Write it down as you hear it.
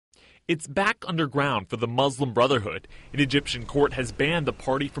It's back underground for the Muslim Brotherhood. An Egyptian court has banned the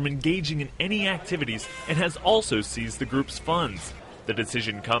party from engaging in any activities and has also seized the group's funds. The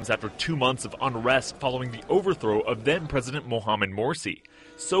decision comes after 2 months of unrest following the overthrow of then-President Mohamed Mursi.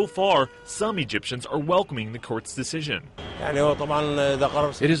 So far, some Egyptians are welcoming the court's decision.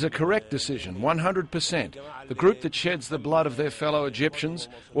 It is a correct decision, 100%. The group that sheds the blood of their fellow Egyptians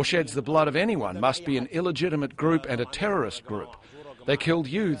or sheds the blood of anyone must be an illegitimate group and a terrorist group. They killed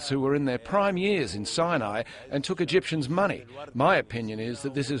youths who were in their prime years in Sinai and took Egyptians' money. My opinion is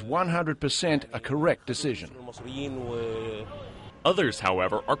that this is 100% a correct decision. Others,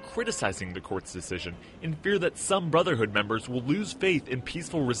 however, are criticizing the court's decision in fear that some Brotherhood members will lose faith in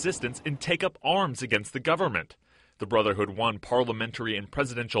peaceful resistance and take up arms against the government. The Brotherhood won parliamentary and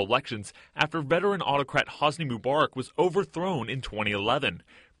presidential elections after veteran autocrat Hosni Mubarak was overthrown in 2011.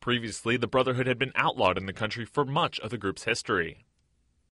 Previously, the Brotherhood had been outlawed in the country for much of the group's history.